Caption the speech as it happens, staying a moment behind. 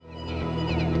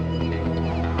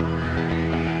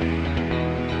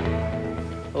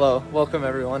Hello, welcome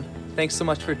everyone. Thanks so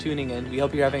much for tuning in. We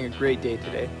hope you're having a great day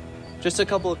today. Just a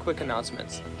couple of quick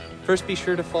announcements. First, be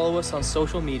sure to follow us on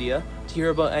social media to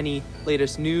hear about any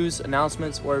latest news,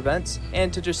 announcements, or events,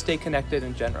 and to just stay connected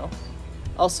in general.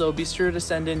 Also, be sure to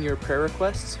send in your prayer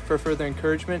requests for further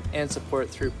encouragement and support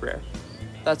through prayer.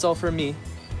 That's all from me.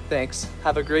 Thanks.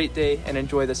 Have a great day and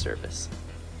enjoy the service.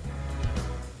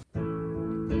 Good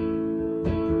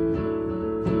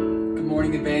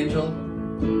morning, Evangel.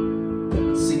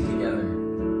 Let's sing together.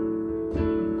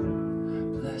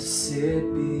 Blessed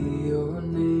be your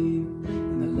name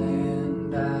in the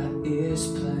land that is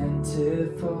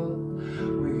plentiful,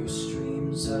 where your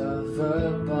streams of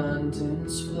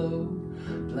abundance flow.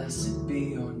 Blessed be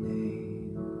your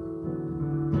name.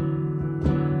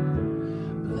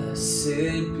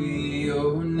 Blessed be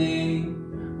your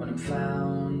name when I'm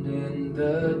found in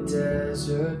the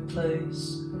desert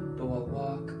place. Though I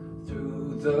walk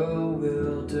through the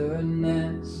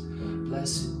wilderness,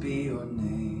 blessed be your name.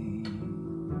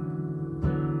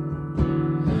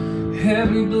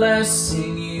 Every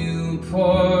blessing you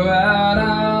pour out,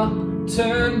 I'll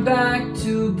turn back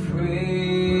to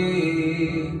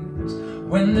praise.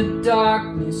 When the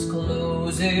darkness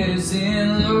closes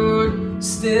in, Lord,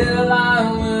 still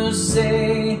I will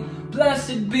say,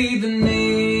 blessed be the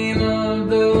name of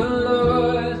the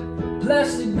Lord.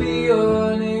 Blessed be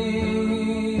your name.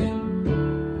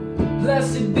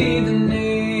 Blessed be the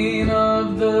name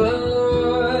of the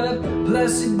Lord.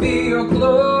 Blessed be your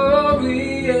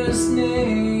glorious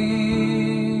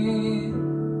name.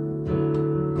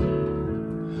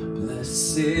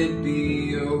 Blessed be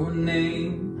your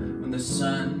name when the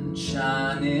sun's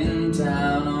shining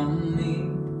down on me,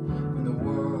 when the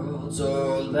world's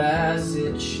all as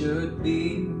it should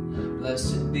be.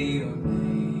 Blessed be your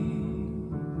name.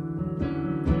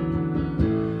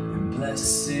 And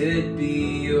blessed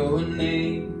be your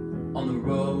name on the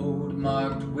road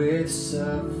marked with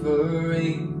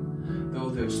suffering. Though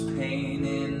there's pain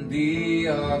in the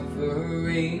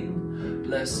offering,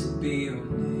 blessed be your name.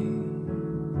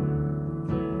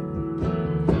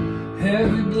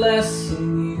 Every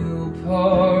blessing you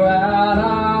pour out,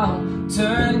 I'll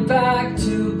turn back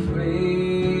to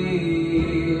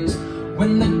praise.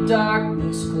 When the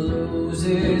darkness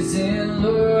closes in,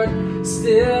 Lord,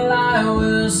 still I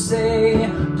will say,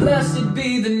 blessed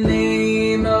be the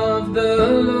name of the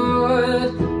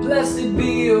Lord. Blessed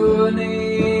be your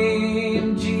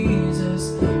name,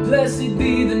 Jesus. Blessed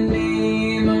be the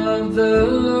name of the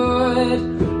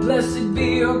Lord. Blessed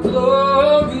be your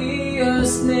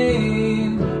glorious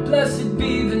name. Blessed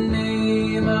be the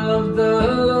name of the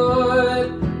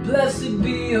Lord. Blessed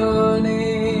be your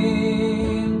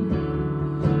name.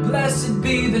 Blessed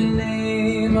be the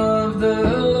name of the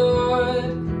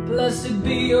Lord. Blessed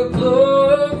be your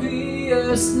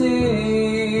glorious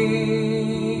name.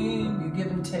 You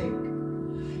give and take.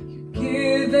 You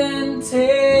give and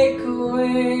take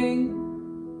away.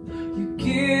 You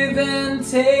give and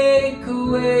take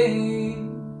away.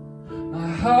 My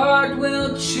heart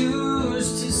will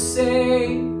choose to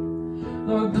say,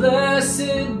 Lord,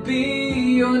 blessed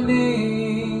be your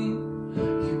name.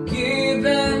 You give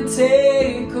and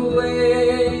take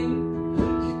away.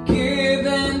 You give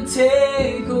and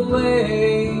take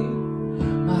away.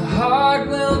 My heart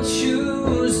will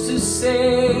choose to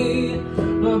say,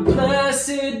 Lord,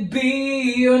 blessed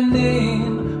be your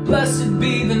name. Blessed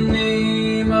be the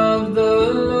name of the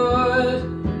Lord.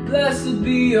 Blessed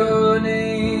be your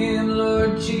name,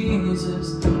 Lord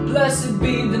Jesus. Blessed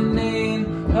be the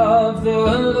name of the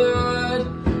Lord.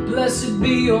 Blessed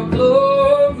be your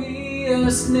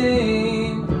glorious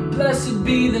name. Blessed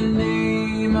be the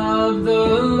name of the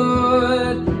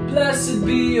Lord. Blessed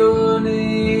be your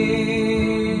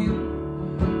name.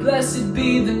 Blessed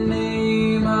be the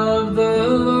name of the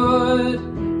Lord.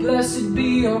 Blessed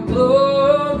be your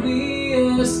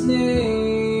glorious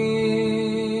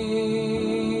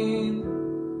name.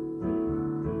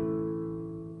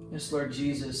 Yes, Lord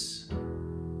Jesus,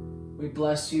 we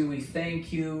bless you, we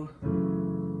thank you,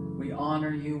 we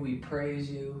honor you, we praise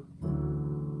you.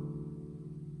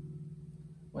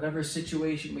 Whatever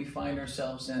situation we find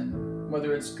ourselves in,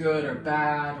 whether it's good or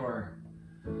bad, or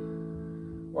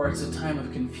it's a time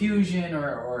of confusion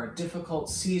or a difficult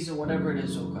season, whatever it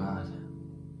is, oh God,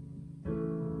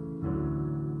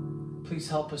 please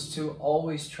help us to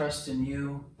always trust in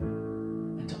you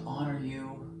and to honor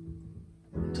you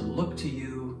and to look to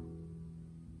you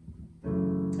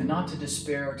and not to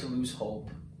despair or to lose hope.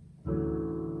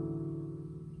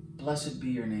 Blessed be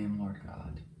your name, Lord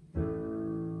God.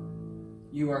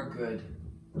 You are good.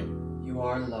 You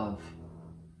are love.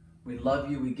 We love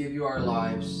you. We give you our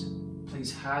lives.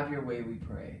 Please have your way, we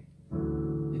pray.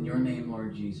 In your your name,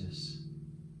 Lord Jesus.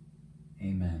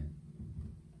 Amen.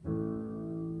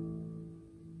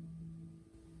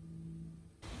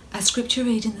 Our scripture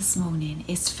reading this morning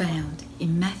is found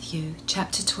in Matthew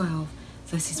chapter 12,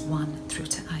 verses 1 through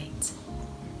to 8.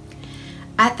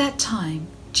 At that time,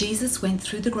 Jesus went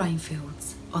through the grain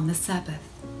fields on the Sabbath.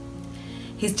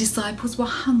 His disciples were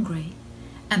hungry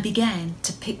and began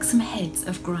to pick some heads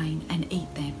of grain and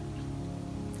eat them.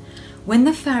 When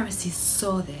the Pharisees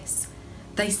saw this,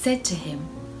 they said to him,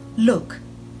 "Look,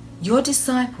 your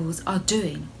disciples are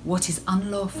doing what is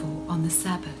unlawful on the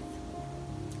Sabbath."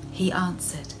 He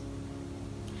answered,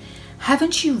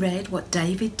 "Haven't you read what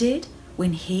David did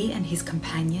when he and his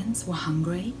companions were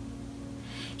hungry?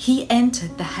 He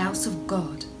entered the house of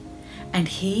God, and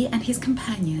he and his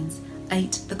companions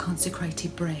ate the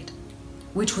consecrated bread,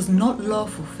 which was not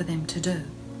lawful for them to do,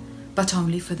 but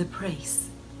only for the priests.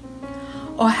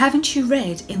 Or haven't you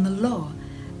read in the law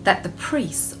that the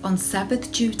priests on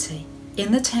Sabbath duty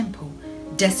in the temple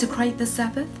desecrate the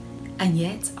Sabbath and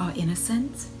yet are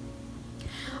innocent?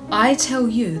 I tell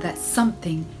you that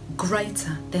something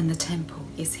greater than the temple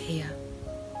is here.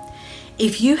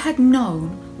 If you had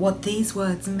known what these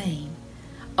words mean,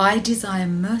 I desire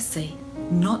mercy,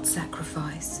 not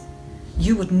sacrifice,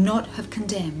 you would not have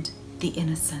condemned the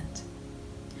innocent.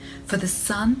 For the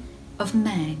Son of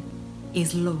Man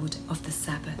is Lord of the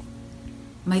Sabbath."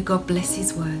 May God bless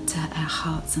his word to our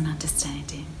hearts and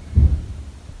understanding.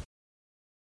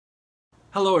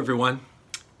 Hello everyone.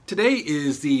 Today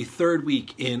is the third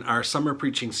week in our summer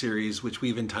preaching series, which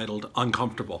we've entitled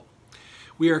Uncomfortable.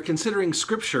 We are considering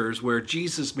scriptures where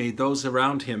Jesus made those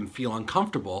around him feel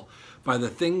uncomfortable by the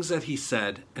things that he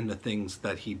said and the things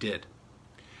that he did.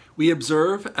 We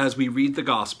observe as we read the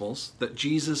Gospels that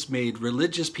Jesus made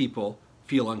religious people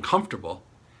feel uncomfortable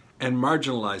and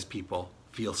marginalized people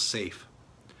feel safe.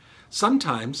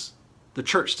 Sometimes the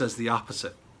church does the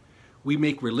opposite. We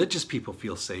make religious people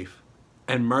feel safe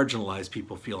and marginalized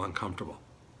people feel uncomfortable.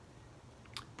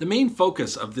 The main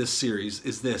focus of this series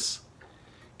is this: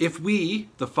 if we,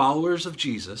 the followers of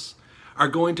Jesus, are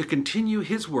going to continue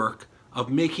his work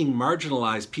of making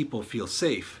marginalized people feel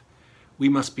safe, we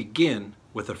must begin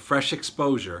with a fresh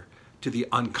exposure to the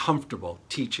uncomfortable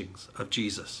teachings of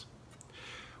Jesus.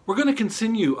 We're going to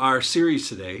continue our series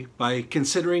today by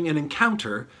considering an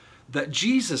encounter that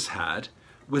Jesus had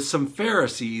with some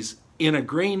Pharisees in a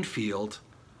grain field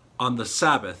on the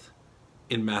Sabbath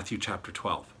in Matthew chapter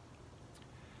 12.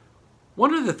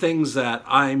 One of the things that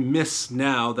I miss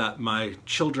now that my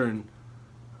children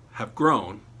have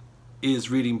grown is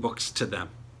reading books to them.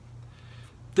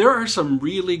 There are some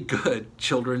really good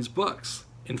children's books.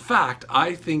 In fact,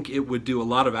 I think it would do a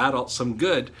lot of adults some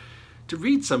good to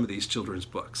read some of these children's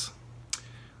books.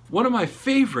 One of my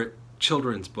favorite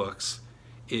children's books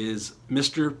is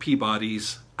Mr.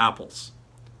 Peabody's Apples,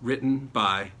 written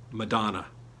by Madonna.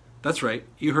 That's right,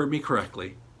 you heard me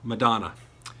correctly, Madonna.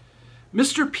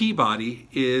 Mr. Peabody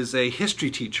is a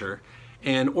history teacher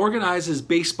and organizes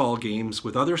baseball games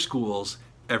with other schools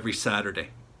every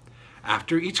Saturday.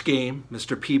 After each game,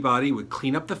 Mr. Peabody would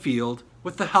clean up the field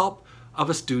with the help of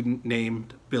a student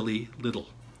named Billy Little.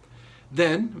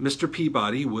 Then Mr.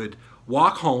 Peabody would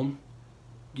walk home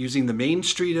using the main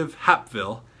street of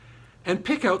Hapville and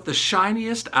pick out the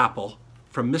shiniest apple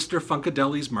from Mr.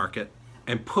 Funkadeli's market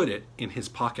and put it in his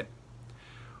pocket.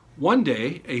 One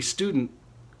day, a student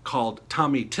called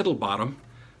Tommy Tittlebottom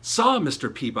saw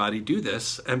Mr. Peabody do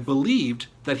this and believed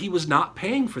that he was not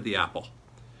paying for the apple.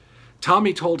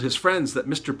 Tommy told his friends that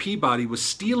Mr. Peabody was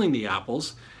stealing the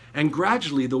apples, and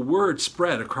gradually the word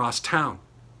spread across town.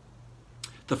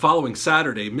 The following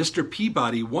Saturday, Mr.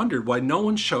 Peabody wondered why no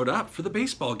one showed up for the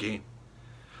baseball game.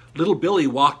 Little Billy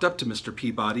walked up to Mr.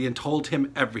 Peabody and told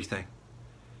him everything.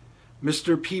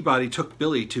 Mr. Peabody took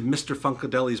Billy to Mr.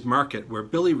 Funkadeli's market, where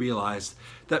Billy realized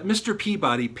that Mr.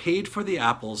 Peabody paid for the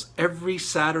apples every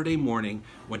Saturday morning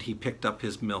when he picked up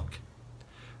his milk.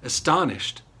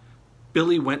 Astonished,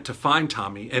 Billy went to find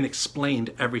Tommy and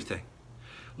explained everything.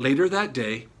 Later that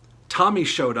day, Tommy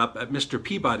showed up at Mr.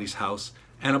 Peabody's house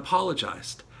and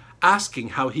apologized, asking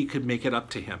how he could make it up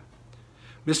to him.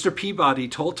 Mr. Peabody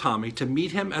told Tommy to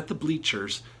meet him at the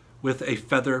bleachers with a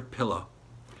feather pillow.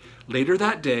 Later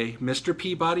that day, Mr.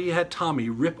 Peabody had Tommy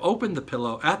rip open the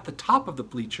pillow at the top of the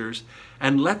bleachers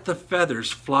and let the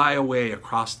feathers fly away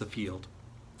across the field.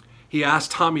 He asked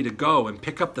Tommy to go and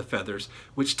pick up the feathers,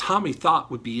 which Tommy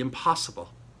thought would be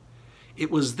impossible.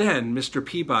 It was then Mr.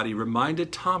 Peabody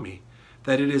reminded Tommy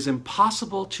that it is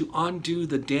impossible to undo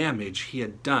the damage he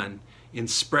had done in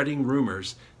spreading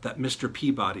rumors that Mr.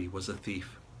 Peabody was a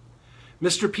thief.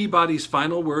 Mr. Peabody's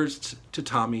final words to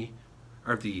Tommy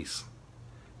are these: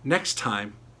 "Next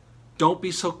time, Don't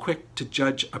be so quick to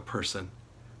judge a person.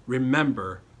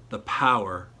 Remember the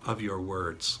power of your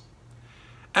words.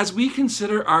 As we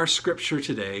consider our scripture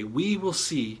today, we will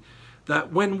see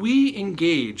that when we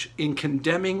engage in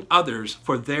condemning others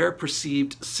for their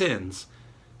perceived sins,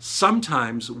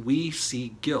 sometimes we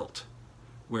see guilt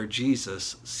where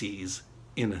Jesus sees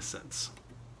innocence.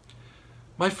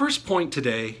 My first point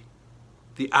today,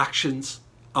 the actions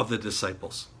of the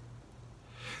disciples.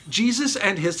 Jesus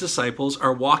and his disciples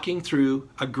are walking through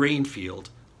a grain field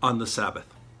on the Sabbath.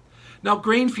 Now,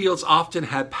 grain fields often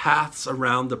had paths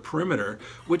around the perimeter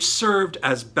which served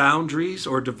as boundaries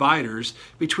or dividers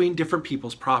between different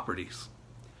people's properties.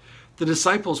 The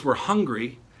disciples were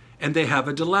hungry and they have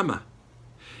a dilemma.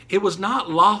 It was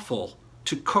not lawful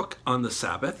to cook on the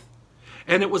Sabbath,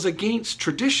 and it was against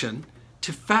tradition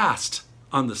to fast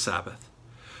on the Sabbath.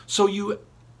 So you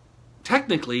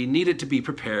technically needed to be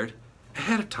prepared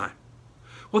ahead of time.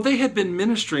 Well, they had been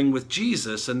ministering with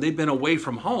Jesus and they'd been away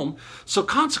from home, so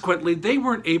consequently they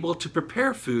weren't able to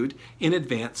prepare food in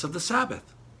advance of the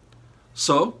Sabbath.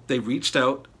 So they reached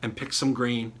out and picked some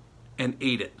grain and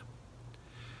ate it.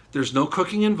 There's no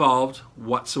cooking involved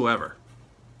whatsoever.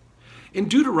 In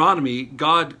Deuteronomy,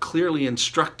 God clearly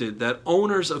instructed that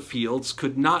owners of fields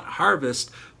could not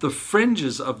harvest the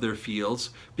fringes of their fields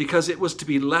because it was to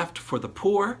be left for the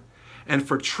poor and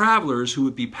for travelers who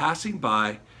would be passing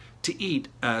by to eat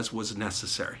as was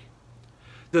necessary.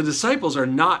 The disciples are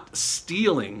not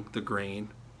stealing the grain.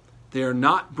 They are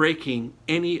not breaking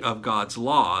any of God's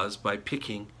laws by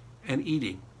picking and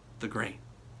eating the grain.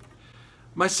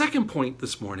 My second point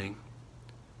this morning,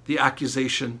 the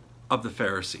accusation of the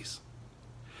Pharisees.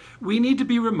 We need to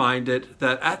be reminded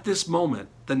that at this moment,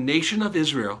 the nation of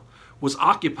Israel was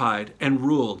occupied and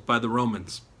ruled by the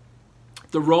Romans.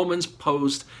 The Romans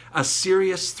posed a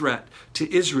serious threat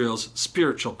to Israel's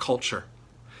spiritual culture.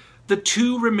 The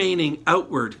two remaining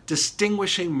outward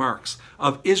distinguishing marks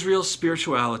of Israel's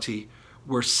spirituality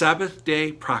were Sabbath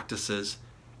day practices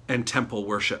and temple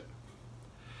worship.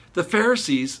 The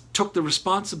Pharisees took the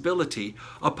responsibility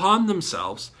upon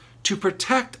themselves to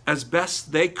protect as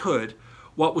best they could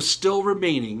what was still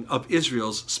remaining of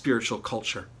Israel's spiritual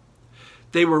culture.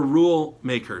 They were rule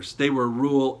makers. They were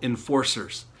rule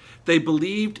enforcers. They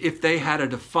believed if they had a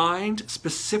defined,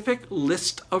 specific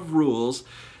list of rules,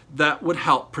 that would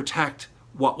help protect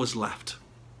what was left.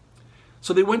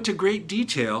 So they went to great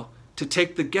detail to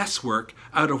take the guesswork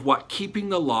out of what keeping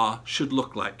the law should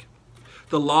look like.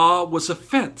 The law was a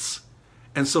fence,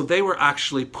 and so they were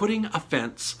actually putting a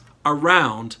fence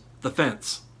around the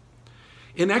fence.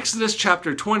 In Exodus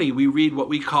chapter 20, we read what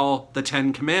we call the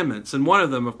 10 Commandments, and one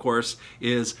of them, of course,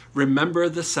 is remember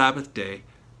the Sabbath day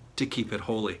to keep it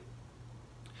holy.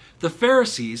 The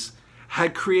Pharisees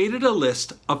had created a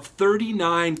list of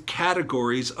 39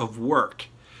 categories of work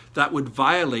that would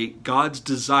violate God's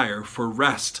desire for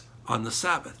rest on the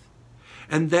Sabbath.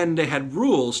 And then they had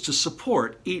rules to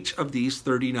support each of these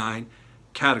 39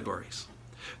 categories.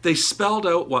 They spelled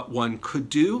out what one could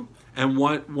do and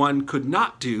what one could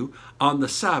not do on the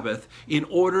Sabbath in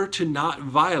order to not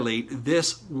violate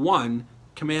this one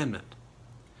commandment.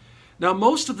 Now,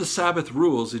 most of the Sabbath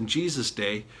rules in Jesus'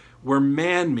 day were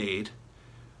man-made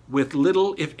with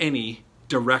little, if any,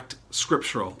 direct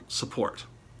scriptural support.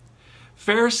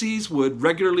 Pharisees would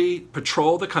regularly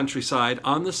patrol the countryside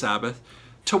on the Sabbath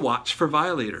to watch for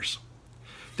violators.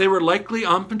 They were likely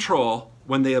on patrol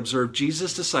when they observed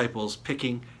Jesus' disciples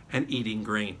picking and eating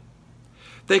grain.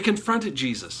 They confronted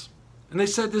Jesus, and they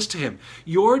said this to him,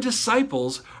 "Your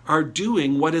disciples are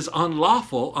doing what is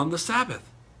unlawful on the Sabbath."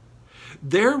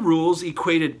 Their rules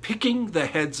equated picking the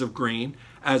heads of grain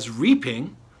as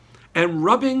reaping and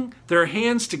rubbing their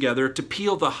hands together to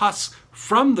peel the husks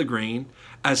from the grain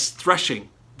as threshing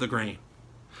the grain.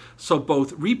 So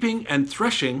both reaping and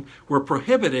threshing were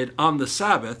prohibited on the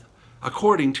Sabbath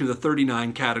according to the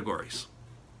 39 categories.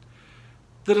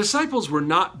 The disciples were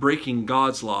not breaking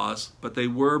God's laws, but they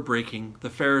were breaking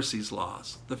the Pharisees'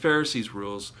 laws, the Pharisees'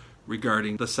 rules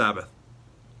regarding the Sabbath.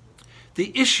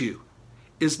 The issue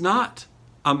is not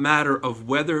a matter of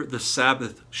whether the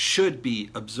Sabbath should be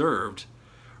observed,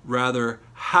 rather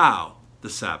how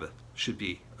the Sabbath should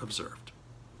be observed.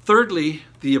 Thirdly,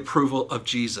 the approval of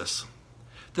Jesus.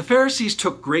 The Pharisees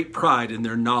took great pride in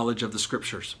their knowledge of the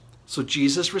Scriptures, so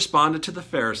Jesus responded to the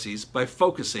Pharisees by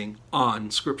focusing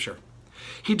on Scripture.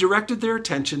 He directed their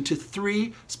attention to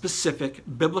 3 specific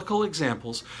biblical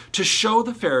examples to show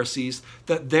the Pharisees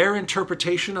that their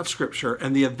interpretation of Scripture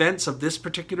and the events of this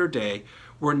particular day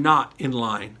were not in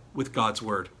line with God's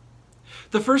Word.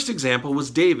 The first example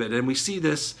was David, and we see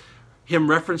him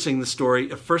referencing the story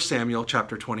of 1 Samuel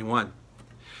chapter 21.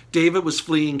 David was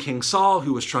fleeing King Saul,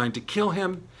 who was trying to kill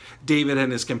him. David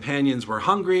and his companions were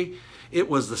hungry. It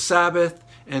was the Sabbath,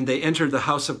 and they entered the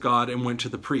house of God and went to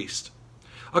the priest.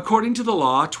 According to the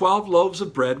law, 12 loaves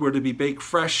of bread were to be baked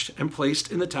fresh and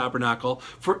placed in the tabernacle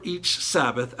for each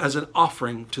Sabbath as an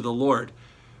offering to the Lord,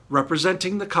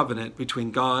 representing the covenant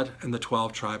between God and the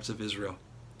 12 tribes of Israel.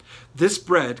 This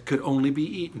bread could only be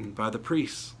eaten by the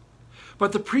priests.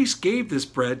 But the priest gave this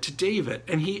bread to David,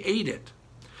 and he ate it.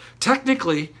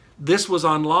 Technically, this was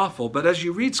unlawful, but as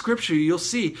you read Scripture, you'll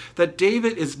see that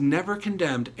David is never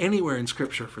condemned anywhere in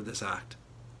Scripture for this act.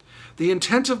 The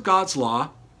intent of God's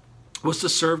law was to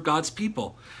serve God's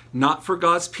people, not for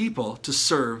God's people to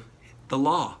serve the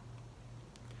law.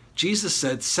 Jesus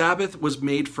said Sabbath was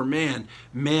made for man.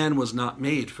 Man was not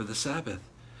made for the Sabbath.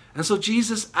 And so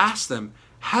Jesus asked them,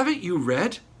 haven't you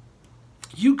read?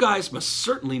 You guys must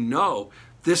certainly know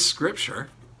this Scripture.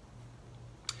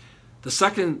 The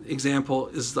second example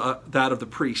is that of the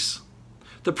priests.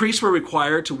 The priests were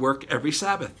required to work every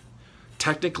Sabbath.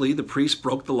 Technically, the priests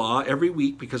broke the law every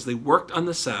week because they worked on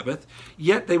the Sabbath,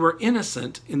 yet they were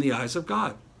innocent in the eyes of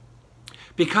God,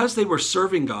 because they were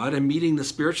serving God and meeting the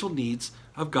spiritual needs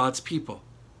of God's people.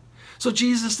 So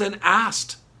Jesus then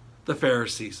asked the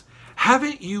Pharisees,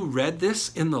 haven't you read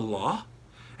this in the law?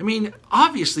 I mean,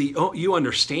 obviously you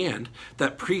understand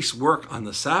that priests work on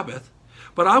the Sabbath,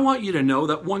 but I want you to know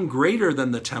that one greater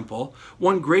than the temple,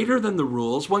 one greater than the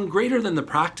rules, one greater than the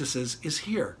practices is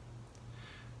here.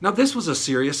 Now, this was a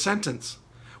serious sentence.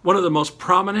 One of the most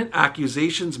prominent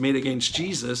accusations made against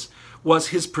Jesus was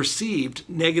his perceived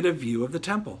negative view of the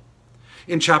temple.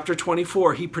 In chapter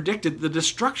 24, he predicted the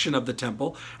destruction of the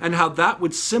temple and how that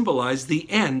would symbolize the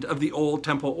end of the old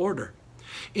temple order.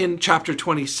 In chapter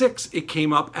 26, it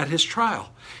came up at his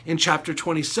trial. In chapter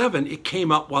 27, it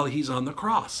came up while he's on the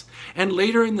cross. And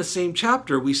later in the same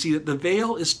chapter, we see that the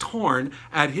veil is torn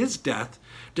at his death,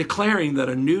 declaring that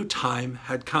a new time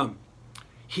had come.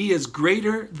 He is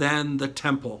greater than the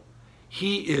temple.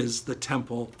 He is the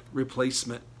temple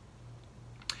replacement.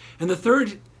 And the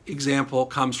third example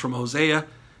comes from Hosea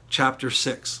chapter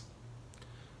 6.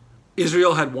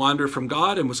 Israel had wandered from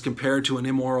God and was compared to an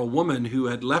immoral woman who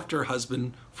had left her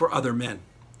husband for other men.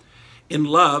 In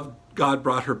love, God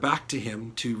brought her back to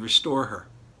him to restore her.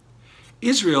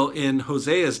 Israel in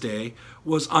Hosea's day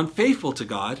was unfaithful to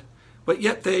God, but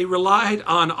yet they relied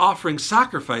on offering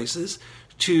sacrifices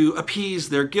to appease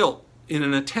their guilt in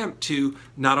an attempt to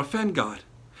not offend God.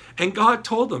 And God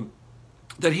told them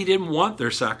that he didn't want their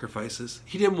sacrifices.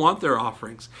 He didn't want their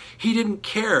offerings. He didn't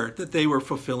care that they were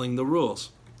fulfilling the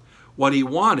rules. What he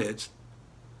wanted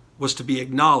was to be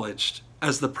acknowledged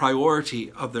as the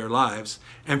priority of their lives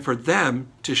and for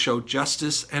them to show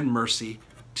justice and mercy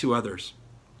to others.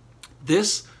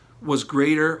 This was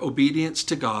greater obedience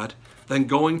to God than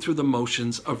going through the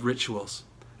motions of rituals.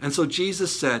 And so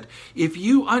Jesus said, if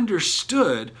you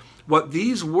understood what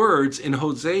these words in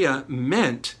Hosea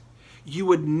meant, you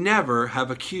would never have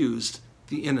accused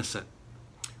the innocent.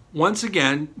 Once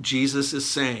again, Jesus is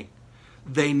saying,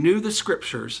 they knew the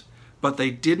Scriptures, but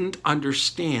they didn't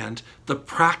understand the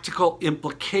practical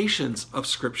implications of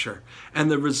Scripture. And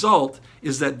the result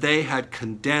is that they had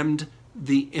condemned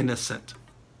the innocent.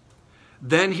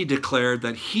 Then he declared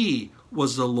that he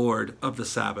was the Lord of the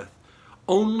Sabbath.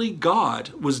 Only God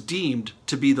was deemed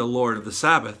to be the Lord of the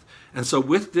Sabbath. And so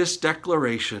with this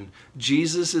declaration,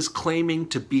 Jesus is claiming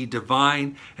to be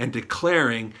divine and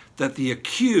declaring that the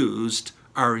accused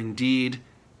are indeed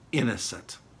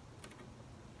innocent.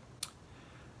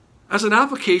 As an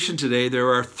application today,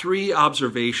 there are 3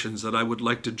 observations that I would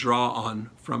like to draw on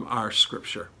from our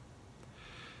Scripture.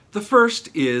 The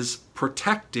first is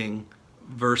protecting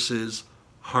versus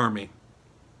harming.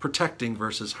 Protecting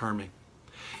versus harming.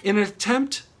 In an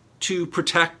attempt to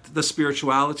protect the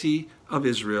spirituality of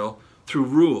Israel through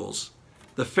rules,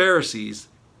 the Pharisees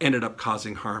ended up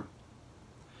causing harm.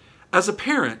 As a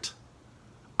parent,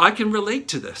 I can relate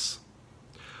to this.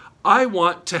 I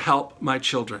want to help my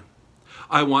children.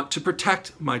 I want to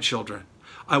protect my children.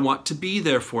 I want to be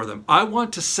there for them. I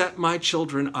want to set my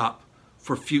children up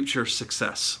for future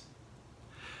success.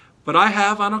 But I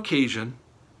have on occasion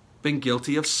been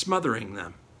guilty of smothering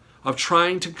them, of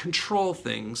trying to control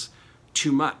things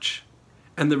too much.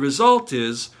 And the result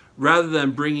is, rather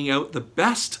than bringing out the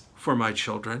best for my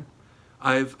children,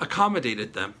 I've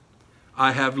accommodated them.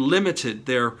 I have limited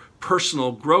their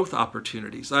personal growth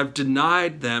opportunities. I've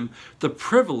denied them the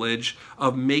privilege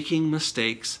of making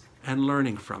mistakes and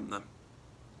learning from them.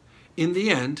 In the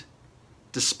end,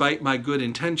 despite my good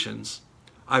intentions,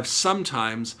 I've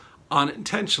sometimes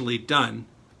unintentionally done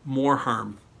more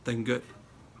harm than good.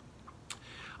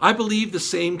 I believe the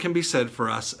same can be said for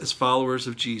us as followers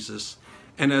of Jesus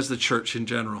and as the church in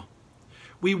general.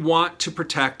 We want to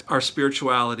protect our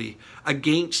spirituality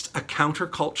against a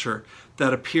counterculture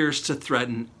that appears to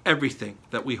threaten everything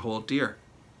that we hold dear.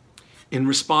 In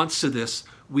response to this,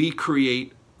 we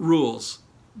create rules,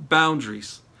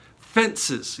 boundaries,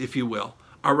 fences, if you will,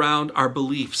 around our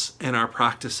beliefs and our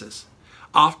practices,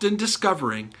 often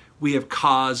discovering we have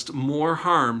caused more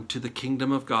harm to the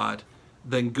kingdom of God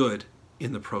than good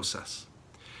in the process.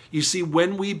 You see,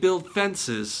 when we build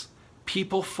fences,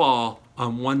 people fall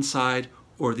on one side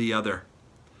or the other.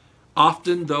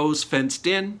 Often those fenced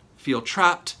in feel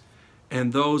trapped,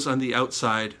 and those on the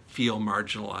outside feel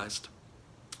marginalized.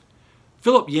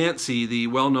 Philip Yancey, the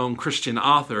well-known Christian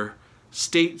author,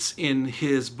 states in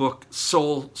his book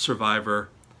Soul Survivor,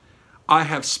 "I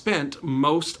have spent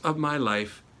most of my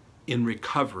life in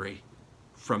recovery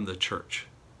from the church."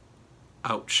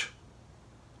 Ouch.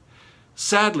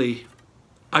 Sadly,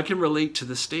 I can relate to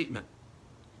this statement,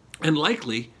 and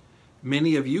likely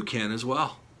many of you can as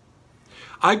well.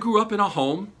 I grew up in a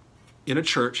home, in a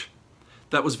church,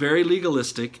 that was very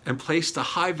legalistic and placed a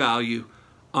high value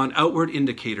on outward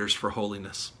indicators for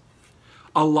holiness.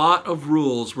 A lot of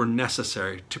rules were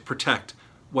necessary to protect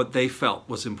what they felt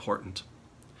was important.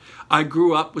 I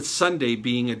grew up with Sunday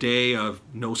being a day of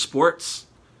no sports,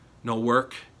 no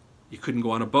work. You couldn't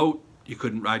go on a boat. You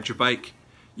couldn't ride your bike.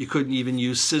 You couldn't even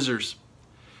use scissors.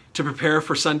 To prepare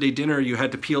for Sunday dinner, you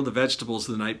had to peel the vegetables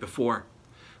the night before.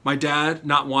 My dad,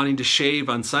 not wanting to shave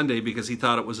on Sunday because he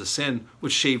thought it was a sin,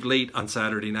 would shave late on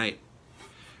Saturday night.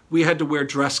 We had to wear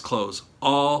dress clothes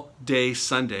all day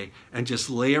Sunday and just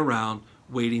lay around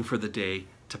waiting for the day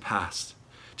to pass.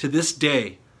 To this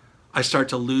day, I start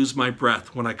to lose my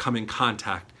breath when I come in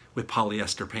contact with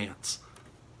polyester pants.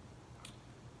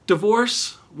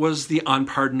 Divorce was the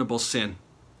unpardonable sin.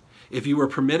 If you were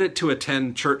permitted to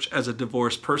attend church as a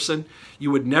divorced person, you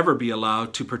would never be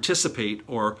allowed to participate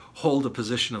or hold a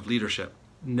position of leadership.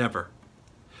 Never.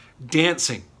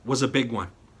 Dancing was a big one,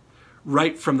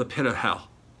 right from the pit of hell.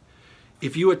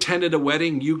 If you attended a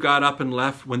wedding, you got up and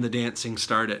left when the dancing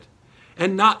started.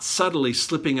 And not subtly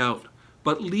slipping out,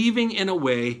 but leaving in a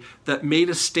way that made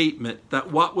a statement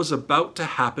that what was about to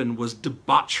happen was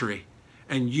debauchery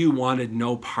and you wanted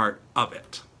no part of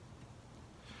it.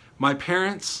 My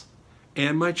parents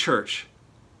and my church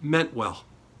meant well.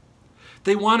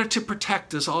 They wanted to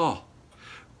protect us all,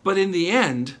 but in the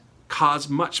end caused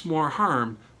much more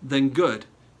harm than good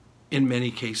in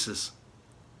many cases.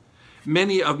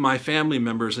 Many of my family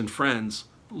members and friends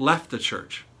left the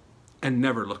church and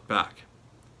never looked back.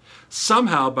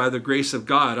 Somehow, by the grace of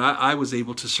God, I was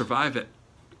able to survive it,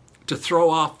 to throw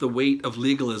off the weight of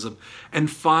legalism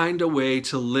and find a way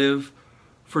to live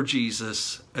for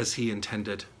Jesus as he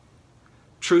intended.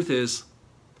 Truth is,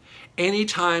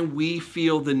 anytime we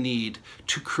feel the need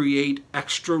to create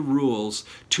extra rules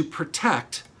to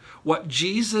protect what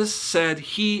Jesus said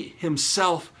he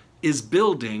himself is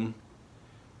building,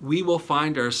 we will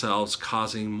find ourselves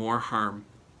causing more harm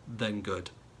than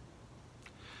good.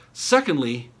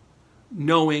 Secondly,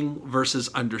 knowing versus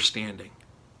understanding.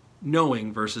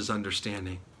 Knowing versus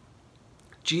understanding.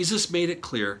 Jesus made it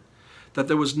clear that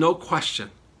there was no question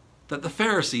that the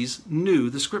Pharisees knew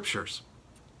the scriptures.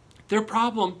 Their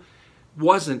problem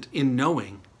wasn't in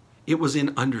knowing, it was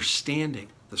in understanding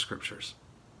the scriptures.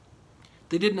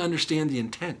 They didn't understand the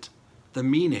intent, the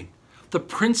meaning, the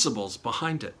principles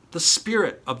behind it, the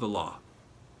spirit of the law.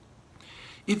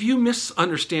 If you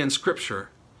misunderstand scripture,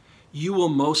 you will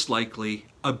most likely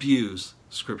abuse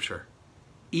scripture,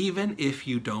 even if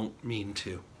you don't mean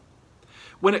to.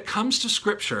 When it comes to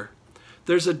scripture,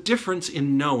 there's a difference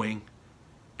in knowing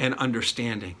and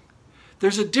understanding.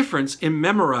 There's a difference in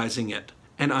memorizing it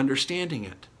and understanding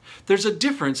it. There's a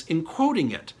difference in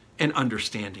quoting it and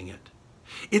understanding it.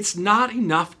 It's not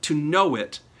enough to know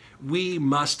it. We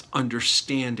must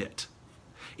understand it.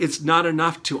 It's not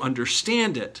enough to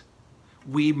understand it.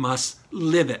 We must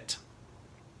live it.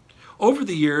 Over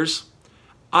the years,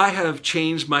 I have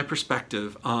changed my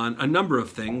perspective on a number of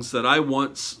things that I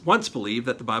once believed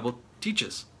that the Bible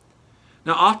teaches.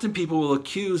 Now, often people will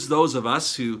accuse those of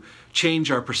us who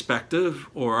change our perspective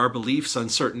or our beliefs on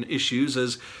certain issues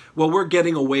as, well, we're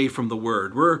getting away from the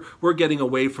Word. We're getting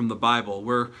away from the Bible.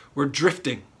 We're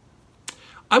drifting.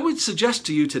 I would suggest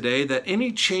to you today that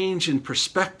any change in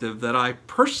perspective that I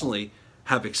personally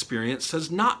have experienced has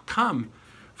not come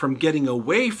from getting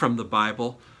away from the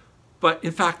Bible, but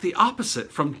in fact the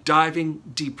opposite, from diving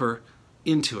deeper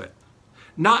into it.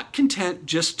 Not content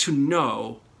just to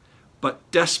know,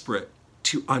 but desperate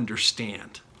to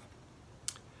understand.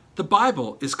 The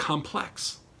Bible is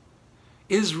complex.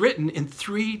 is written in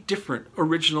 3 different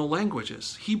original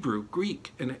languages, Hebrew,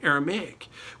 Greek, and Aramaic,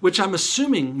 which I'm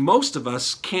assuming most of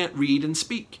us can't read and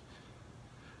speak.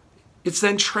 It's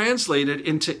then translated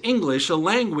into English, a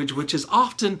language which is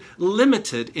often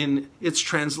limited in its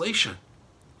translation.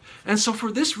 And so for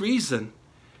this reason,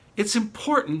 it's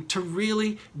important to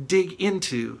really dig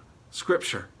into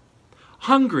Scripture.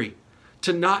 Hungry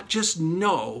to not just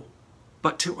know,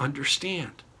 but to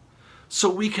understand, so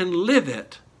we can live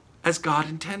it as God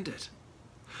intended.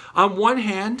 On one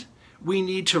hand, we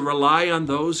need to rely on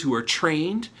those who are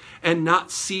trained and not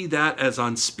see that as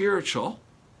unspiritual.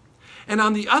 And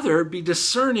on the other, be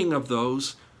discerning of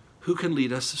those who can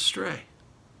lead us astray.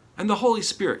 And the Holy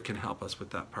Spirit can help us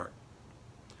with that part.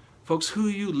 Folks, who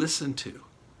you listen to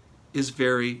is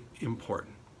very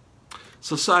important.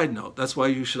 So side note, that's why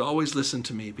you should always listen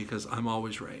to me, because I'm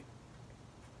always right.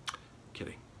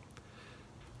 Kidding.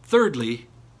 Thirdly,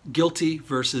 guilty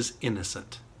versus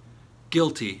innocent.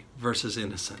 Guilty versus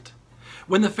innocent.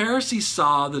 When the Pharisees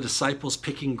saw the disciples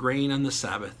picking grain on the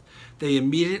Sabbath, they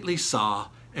immediately saw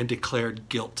and declared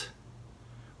guilt,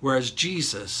 whereas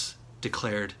Jesus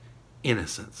declared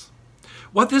innocence.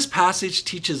 What this passage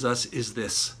teaches us is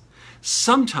this: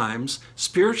 sometimes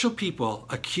spiritual people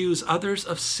accuse others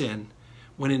of sin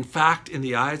when in fact, in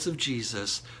the eyes of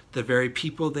Jesus, the very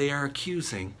people they are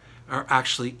accusing are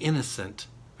actually innocent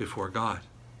before God.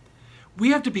 We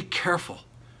have to be careful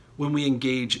when we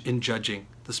engage in judging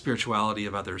the spirituality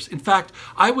of others. In fact,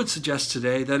 I would suggest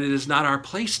today that it is not our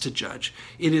place to judge.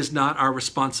 It is not our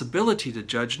responsibility to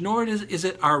judge, nor is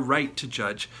it our right to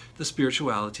judge the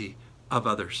spirituality of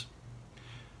others.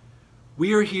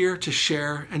 We are here to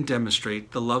share and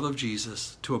demonstrate the love of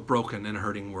Jesus to a broken and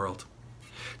hurting world.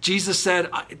 Jesus said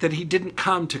that he didn't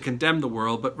come to condemn the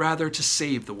world, but rather to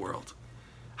save the world.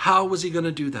 How was he going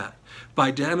to do that? By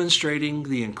demonstrating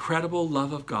the incredible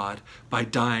love of God by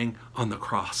dying on the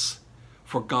cross.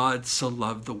 For God so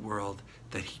loved the world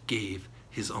that he gave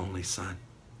his only Son.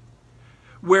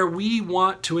 Where we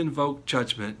want to invoke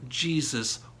judgment,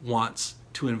 Jesus wants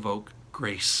to invoke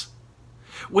grace.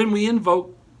 When we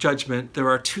invoke judgment, there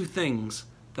are 2 things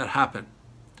that happen.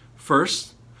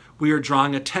 First, we are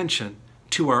drawing attention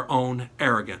to our own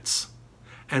arrogance.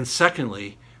 And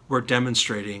secondly, we're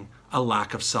demonstrating a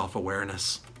lack of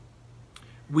self-awareness.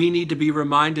 We need to be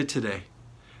reminded today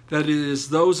that it is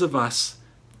those of us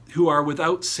who are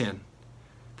without sin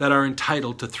that are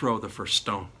entitled to throw the first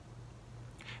stone.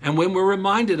 And when we're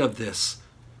reminded of this,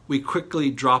 we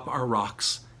quickly drop our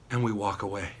rocks and we walk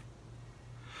away.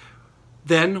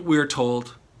 Then we're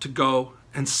told to go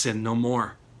and sin no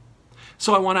more.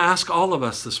 So I want to ask all of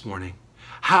us this morning,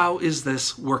 how is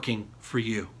this working for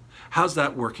you? How's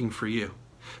that working for you?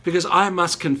 Because I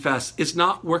must confess, it's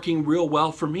not working real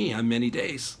well for me on many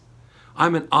days.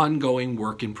 I'm an ongoing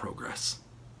work in progress,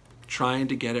 trying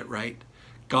to get it right,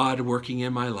 God working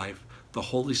in my life, the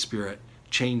Holy Spirit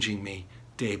changing me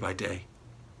day by day.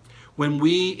 When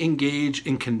we engage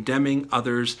in condemning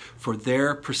others for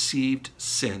their perceived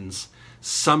sins,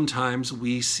 sometimes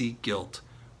we see guilt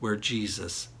where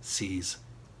Jesus sees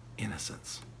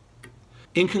innocence.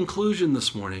 In conclusion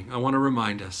this morning, I want to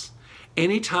remind us,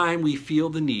 anytime we feel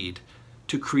the need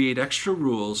to create extra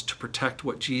rules to protect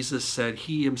what Jesus said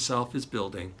he himself is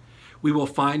building, we will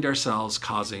find ourselves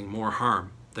causing more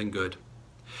harm than good.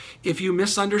 If you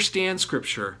misunderstand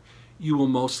Scripture, you will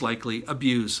most likely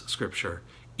abuse Scripture,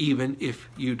 even if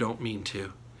you don't mean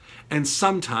to. And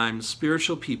sometimes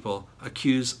spiritual people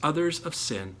accuse others of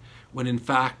sin when in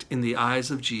fact, in the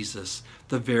eyes of Jesus,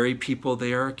 the very people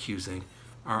they are accusing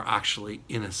are actually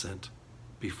innocent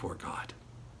before God.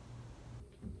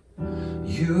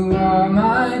 You are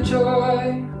my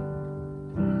joy,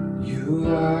 you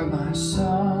are my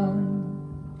song,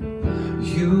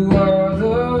 you are the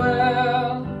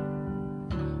well,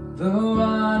 the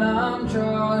one I'm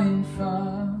drawing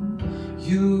from.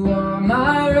 You are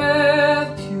my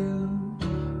refuge,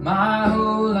 my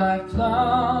whole life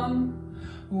long.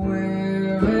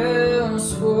 Where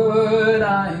else would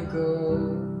I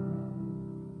go?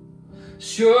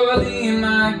 Surely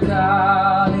my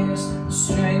God is the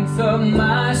strength of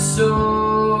my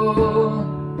soul.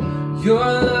 Your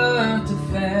love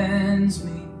defends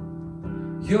me,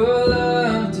 your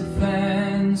love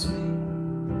defends me.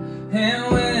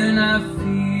 And when I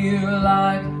feel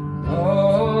like I'm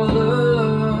all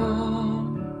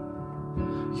alone,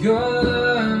 your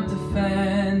love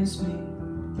defends me,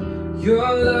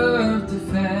 your love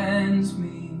defends me.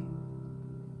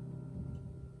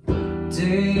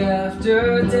 Day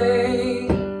after day,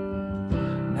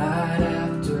 night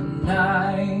after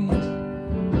night,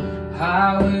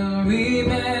 I will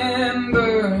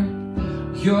remember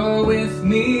you're with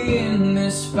me in this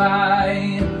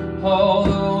fight,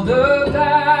 although the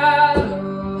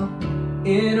battle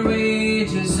it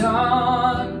rages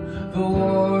on, the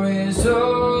war is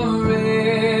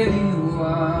already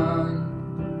won.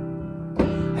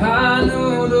 I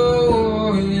know the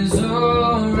war is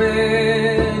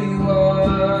already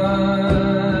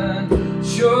won.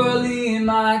 Surely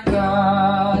my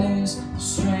God is the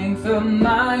strength of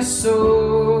my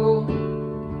soul.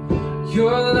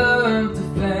 Your love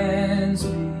defends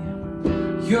me,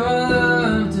 your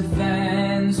love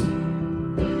defends me.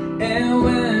 And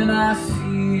when I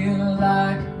feel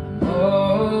like I'm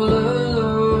all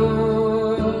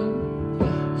alone,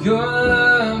 your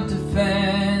love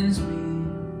defends me,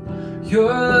 your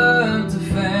love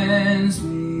defends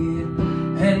me.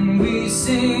 And we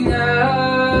sing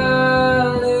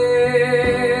hallelujah.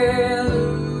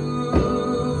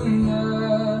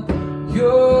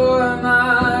 You're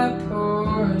my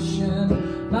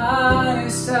portion, my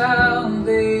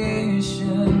salvation.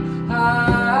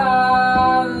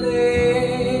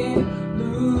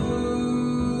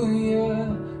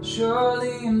 Hallelujah.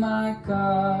 Surely my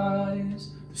God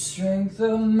is the strength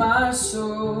of my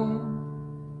soul.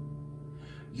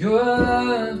 Your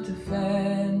love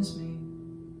defends me,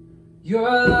 your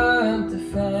love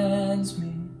defends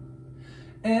me.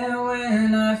 And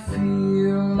when I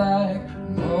feel like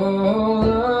I'm all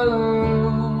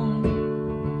alone,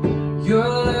 your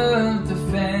love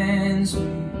defends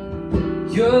me,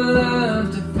 your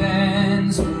love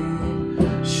defends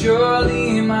me.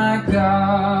 Surely my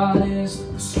God is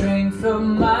the strength of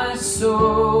my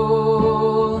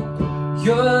soul.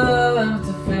 Your love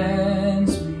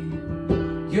defends me,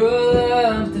 your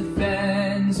love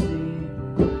defends me.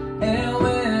 And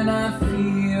when I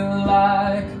feel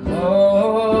like I'm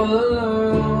all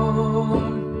alone,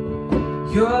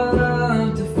 your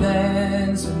love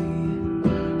defends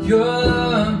me, your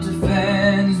love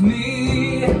defends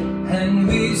me. And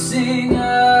we sing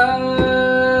hallelujah.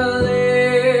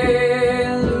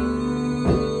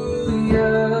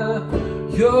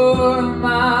 You're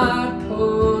my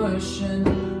portion,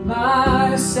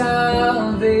 my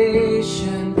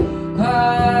salvation.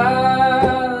 Hallelujah.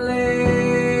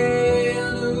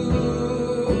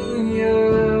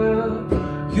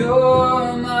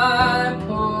 You're my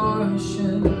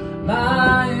portion,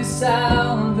 my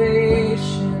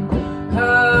salvation.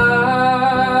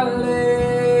 Hallelujah.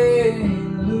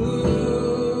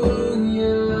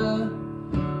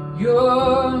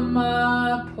 You're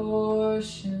my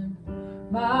portion,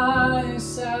 my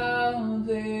salvation.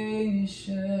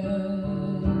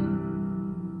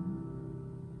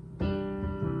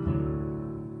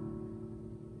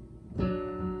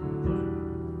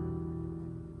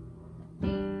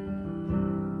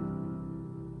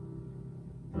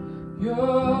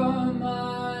 You're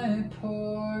my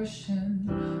portion,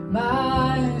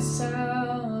 my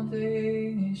salvation.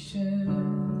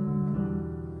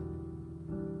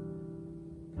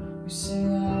 We sing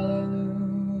hallelujah.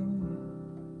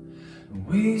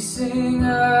 We sing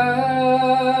hallelujah.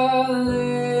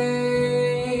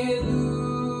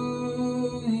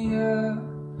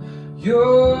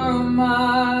 You're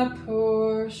my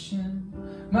portion,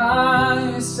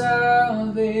 my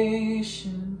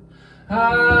salvation.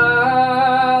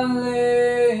 Hallelujah.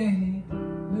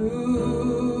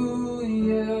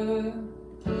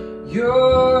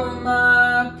 You're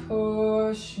my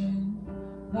portion,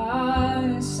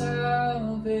 my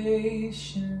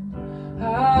salvation.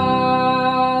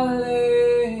 Hallelujah.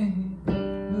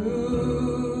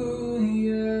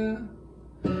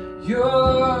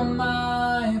 You're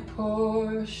my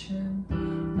portion,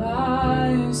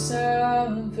 my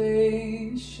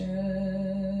salvation.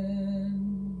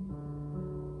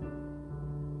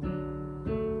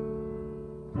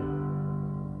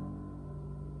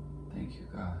 Thank you,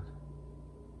 God.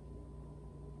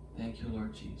 Thank you,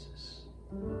 Lord Jesus.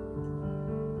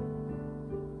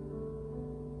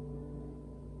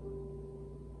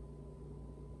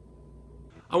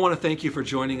 I want to thank you for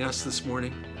joining us this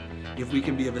morning. If we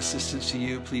can be of assistance to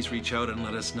you, please reach out and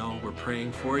let us know. We're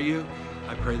praying for you.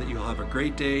 I pray that you'll have a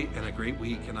great day and a great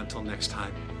week. And until next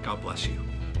time, God bless you.